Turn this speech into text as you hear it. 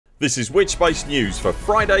This is Witch-based news for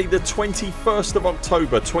Friday the 21st of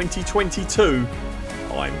October 2022.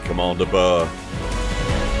 I'm Commander Burr.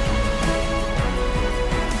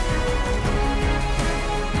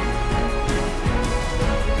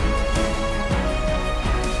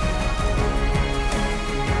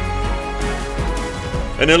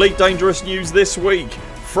 In Elite Dangerous news this week,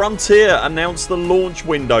 Frontier announced the launch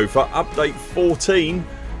window for update 14.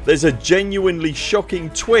 There's a genuinely shocking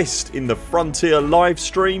twist in the Frontier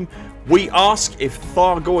livestream. We ask if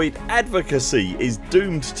Thargoid Advocacy is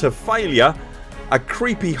doomed to failure. A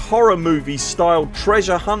creepy horror movie style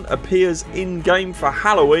treasure hunt appears in game for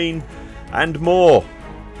Halloween, and more.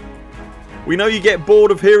 We know you get bored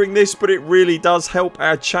of hearing this, but it really does help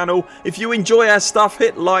our channel. If you enjoy our stuff,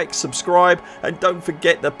 hit like, subscribe, and don't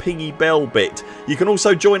forget the pingy bell bit. You can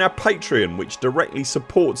also join our Patreon, which directly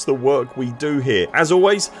supports the work we do here. As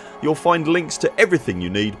always, you'll find links to everything you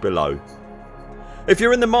need below. If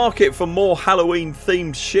you're in the market for more Halloween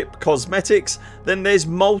themed ship cosmetics, then there's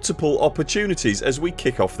multiple opportunities as we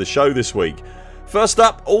kick off the show this week. First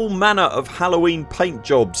up, all manner of Halloween paint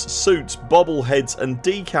jobs, suits, bobbleheads and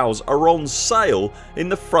decals are on sale in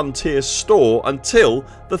the Frontier store until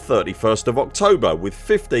the 31st of October with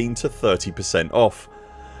 15 to 30% off.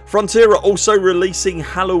 Frontier are also releasing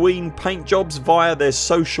Halloween paint jobs via their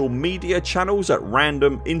social media channels at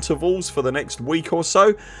random intervals for the next week or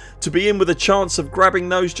so. To be in with a chance of grabbing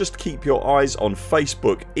those, just keep your eyes on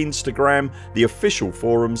Facebook, Instagram, the official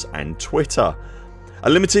forums and Twitter. A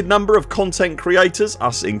limited number of content creators,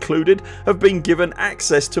 us included, have been given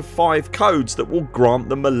access to 5 codes that will grant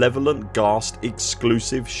the Malevolent Ghast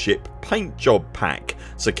exclusive ship paint job pack,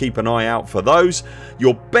 so keep an eye out for those.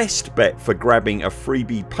 Your best bet for grabbing a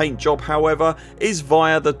freebie paint job, however, is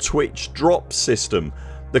via the Twitch drop system.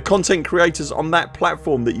 The content creators on that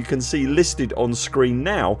platform that you can see listed on screen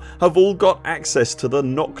now have all got access to the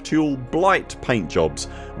Noctule Blight paint jobs,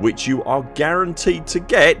 which you are guaranteed to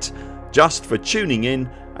get just for tuning in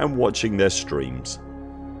and watching their streams.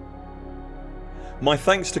 My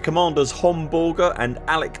thanks to Commanders Homburger and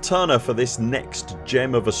Alec Turner for this next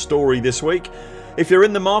gem of a story this week. If you're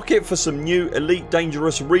in the market for some new Elite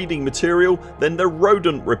Dangerous reading material, then the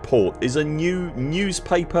Rodent Report is a new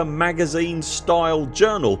newspaper magazine style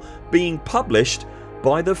journal being published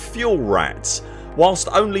by the Fuel Rats. Whilst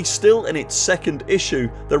only still in its 2nd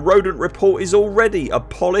issue, the Rodent Report is already a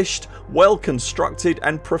polished, well constructed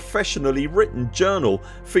and professionally written journal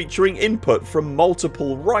featuring input from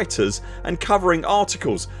multiple writers and covering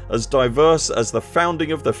articles as diverse as the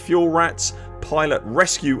founding of the Fuel Rats, pilot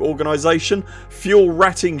rescue organisation, fuel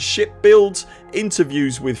ratting ship builds,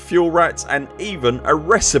 interviews with fuel rats and even a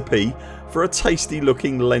recipe for a tasty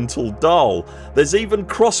looking lentil dal. There's even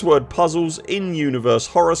crossword puzzles, in-universe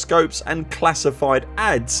horoscopes and classified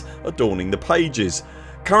ads adorning the pages.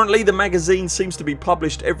 Currently the magazine seems to be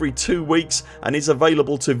published every 2 weeks and is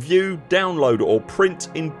available to view, download or print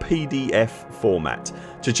in PDF format.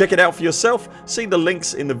 To check it out for yourself, see the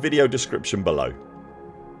links in the video description below.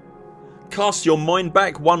 Cast your mind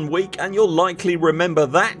back 1 week and you'll likely remember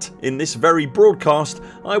that in this very broadcast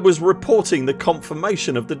I was reporting the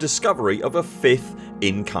confirmation of the discovery of a 5th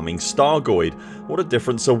incoming Thargoid. What a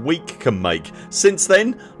difference a week can make. Since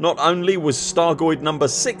then, not only was Thargoid number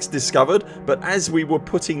 6 discovered, but as we were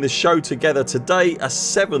putting the show together today, a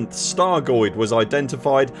 7th Thargoid was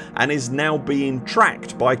identified and is now being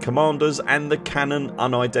tracked by commanders and the Canon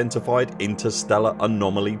Unidentified Interstellar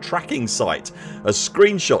Anomaly Tracking Site, a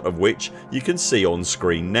screenshot of which you can see on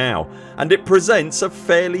screen now, and it presents a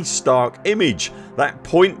fairly stark image. That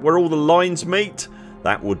point where all the lines meet,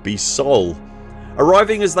 that would be Sol.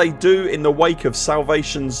 Arriving as they do in the wake of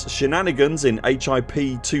Salvation's shenanigans in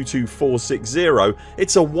HIP 22460,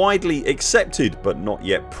 it's a widely accepted but not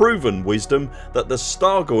yet proven wisdom that the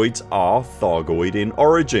Thargoids are Thargoid in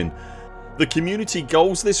origin. The community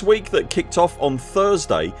goals this week that kicked off on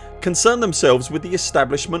Thursday concern themselves with the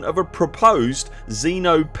establishment of a proposed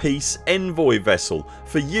Xeno Peace Envoy vessel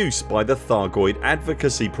for use by the Thargoid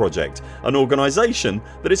Advocacy Project, an organisation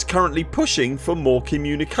that is currently pushing for more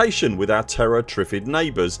communication with our Terra-Trifid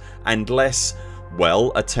neighbours and less,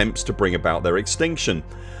 well, attempts to bring about their extinction.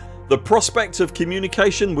 The prospect of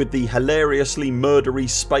communication with the hilariously murdery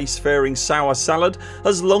spacefaring sour salad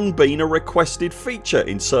has long been a requested feature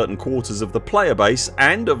in certain quarters of the player base,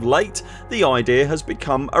 and of late the idea has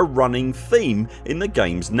become a running theme in the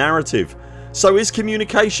game's narrative. So is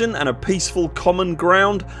communication and a peaceful common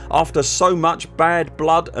ground after so much bad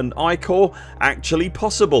blood and ichor actually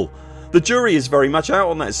possible? The jury is very much out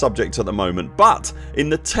on that subject at the moment, but in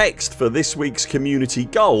the text for this week's community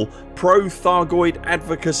goal, pro-Thargoid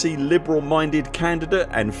Advocacy liberal minded candidate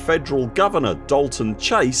and federal governor Dalton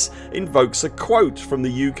Chase invokes a quote from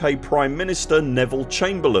the UK Prime Minister Neville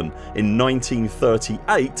Chamberlain in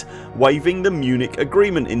 1938 waving the Munich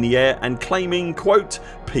Agreement in the air and claiming quote,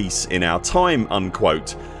 "peace in our time"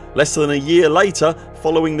 unquote. Less than a year later,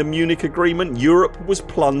 following the Munich Agreement, Europe was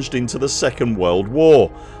plunged into the Second World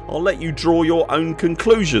War. I'll let you draw your own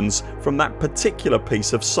conclusions from that particular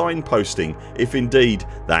piece of signposting, if indeed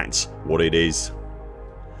that's what it is.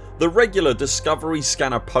 The regular Discovery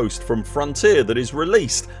Scanner post from Frontier that is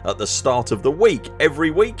released at the start of the week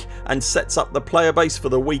every week and sets up the player base for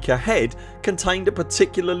the week ahead contained a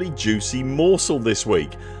particularly juicy morsel this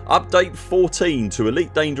week. Update 14 to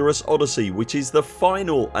Elite Dangerous Odyssey, which is the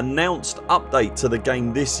final announced update to the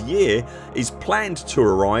game this year, is planned to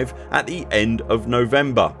arrive at the end of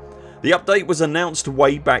November. The update was announced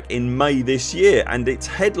way back in May this year and its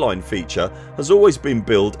headline feature has always been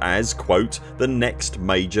billed as quote, "the next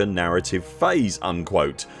major narrative phase"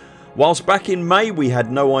 unquote. Whilst back in May we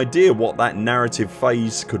had no idea what that narrative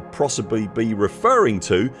phase could possibly be referring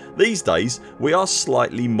to, these days we are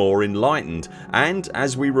slightly more enlightened and,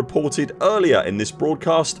 as we reported earlier in this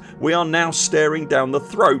broadcast, we are now staring down the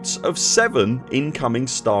throats of 7 incoming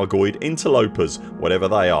Thargoid interlopers, whatever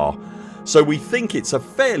they are. So we think it's a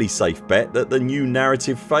fairly safe bet that the new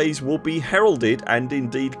narrative phase will be heralded and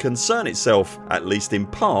indeed concern itself, at least in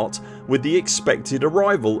part, with the expected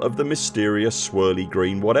arrival of the mysterious swirly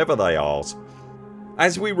green whatever they are.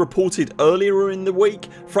 As we reported earlier in the week,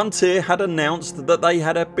 Frontier had announced that they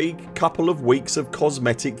had a big couple of weeks of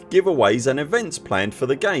cosmetic giveaways and events planned for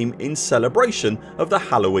the game in celebration of the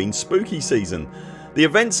Halloween spooky season. The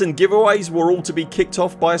events and giveaways were all to be kicked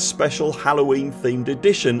off by a special Halloween themed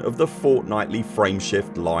edition of the fortnightly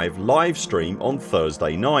Frameshift live livestream on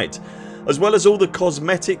Thursday night. As well as all the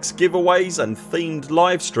cosmetics, giveaways and themed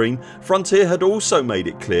livestream, Frontier had also made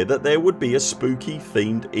it clear that there would be a spooky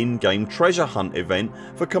themed in-game treasure hunt event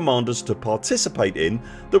for commanders to participate in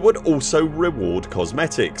that would also reward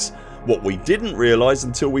cosmetics. What we didn't realise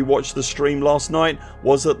until we watched the stream last night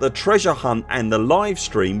was that the treasure hunt and the live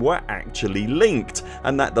stream were actually linked,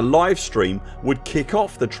 and that the live stream would kick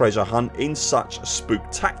off the treasure hunt in such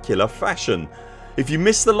spooktacular fashion. If you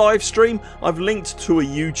missed the live stream, I've linked to a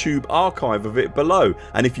YouTube archive of it below,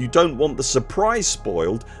 and if you don't want the surprise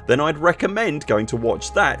spoiled, then I'd recommend going to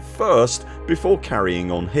watch that first before carrying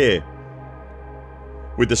on here.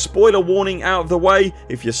 With the spoiler warning out of the way,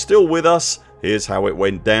 if you're still with us, here's how it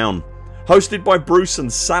went down. Hosted by Bruce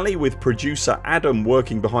and Sally with producer Adam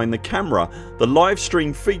working behind the camera, the live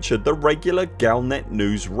stream featured the regular Galnet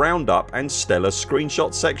news roundup and stellar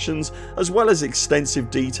screenshot sections, as well as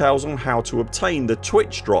extensive details on how to obtain the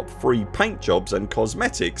Twitch drop free paint jobs and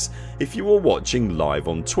cosmetics if you were watching live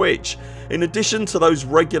on Twitch. In addition to those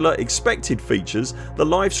regular expected features, the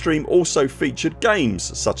live stream also featured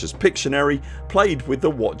games such as Pictionary played with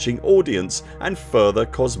the watching audience and further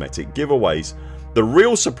cosmetic giveaways. The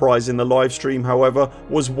real surprise in the live stream however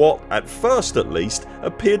was what, at first at least,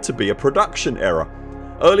 appeared to be a production error.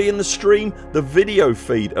 Early in the stream, the video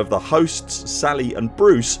feed of the hosts Sally and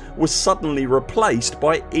Bruce was suddenly replaced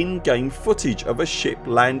by in-game footage of a ship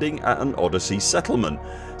landing at an Odyssey settlement.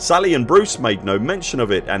 Sally and Bruce made no mention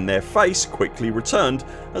of it and their face quickly returned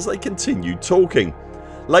as they continued talking.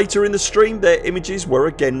 Later in the stream their images were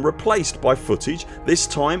again replaced by footage, this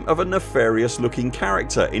time of a nefarious looking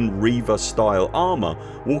character in Reaver style armour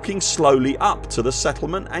walking slowly up to the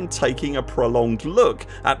settlement and taking a prolonged look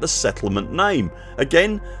at the settlement name.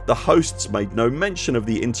 Again the hosts made no mention of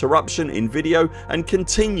the interruption in video and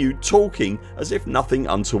continued talking as if nothing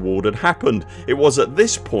untoward had happened. It was at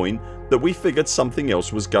this point that we figured something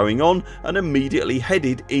else was going on and immediately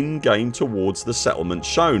headed in game towards the settlement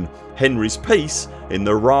shown, Henry's Peace in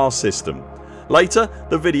the Ra system. Later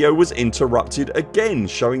the video was interrupted again,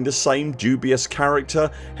 showing the same dubious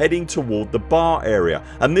character heading toward the bar area,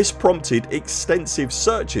 and this prompted extensive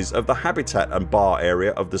searches of the habitat and bar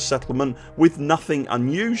area of the settlement with nothing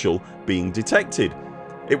unusual being detected.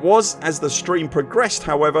 It was as the stream progressed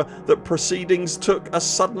however that proceedings took a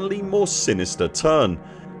suddenly more sinister turn.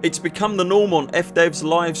 It's become the norm on FDevs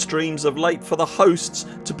live streams of late for the hosts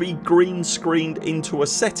to be green screened into a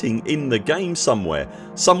setting in the game somewhere.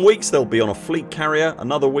 Some weeks they'll be on a fleet carrier,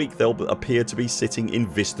 another week they'll appear to be sitting in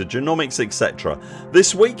Vista Genomics etc.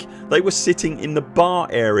 This week they were sitting in the bar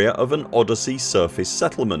area of an Odyssey surface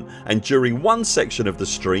settlement, and during one section of the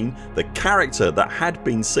stream the character that had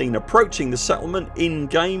been seen approaching the settlement in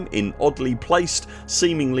game in oddly placed,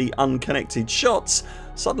 seemingly unconnected shots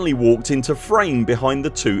suddenly walked into frame behind the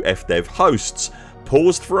 2 FDev hosts,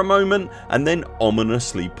 paused for a moment and then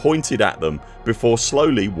ominously pointed at them before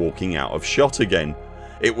slowly walking out of shot again.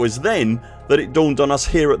 It was then that it dawned on us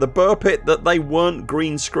here at the Burr Pit that they weren't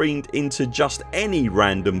green screened into just any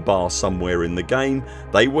random bar somewhere in the game,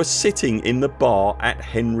 they were sitting in the bar at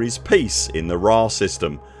Henry's Piece in the RA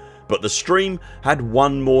system. But the stream had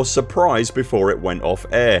one more surprise before it went off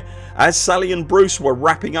air. As Sally and Bruce were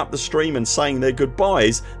wrapping up the stream and saying their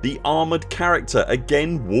goodbyes, the armoured character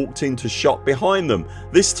again walked into shot behind them,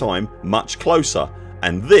 this time much closer,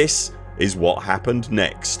 and this is what happened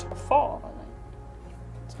next.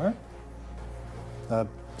 Sorry?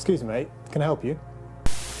 Excuse me mate, can I help you?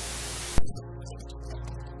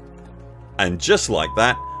 And just like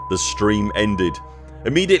that the stream ended.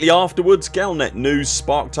 Immediately afterwards Galnet news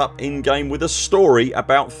sparked up in game with a story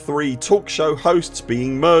about 3 talk show hosts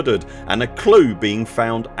being murdered and a clue being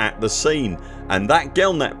found at the scene, and that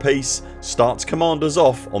Galnet piece starts commanders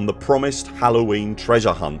off on the promised Halloween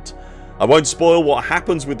treasure hunt. I won't spoil what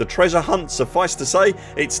happens with the treasure hunt, suffice to say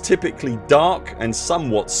it's typically dark and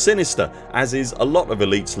somewhat sinister, as is a lot of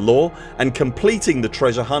Elite's lore, and completing the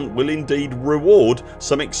treasure hunt will indeed reward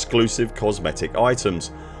some exclusive cosmetic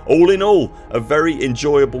items. All in all a very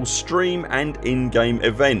enjoyable stream and in-game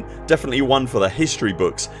event, definitely one for the history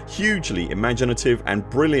books, hugely imaginative and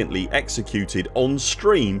brilliantly executed on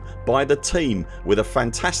stream by the team, with a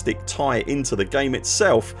fantastic tie into the game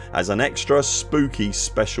itself as an extra spooky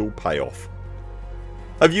special payoff.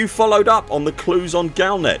 Have you followed up on the clues on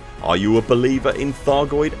Galnet? Are you a believer in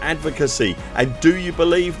Thargoid Advocacy, and do you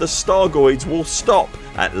believe the Stargoids will stop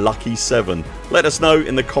at Lucky 7? Let us know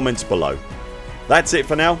in the comments below. That's it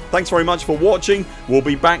for now. Thanks very much for watching. We'll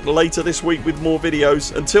be back later this week with more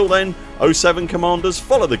videos. Until then 07 commanders,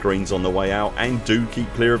 follow the greens on the way out and do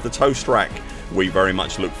keep clear of the toast rack. We very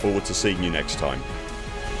much look forward to seeing you next time.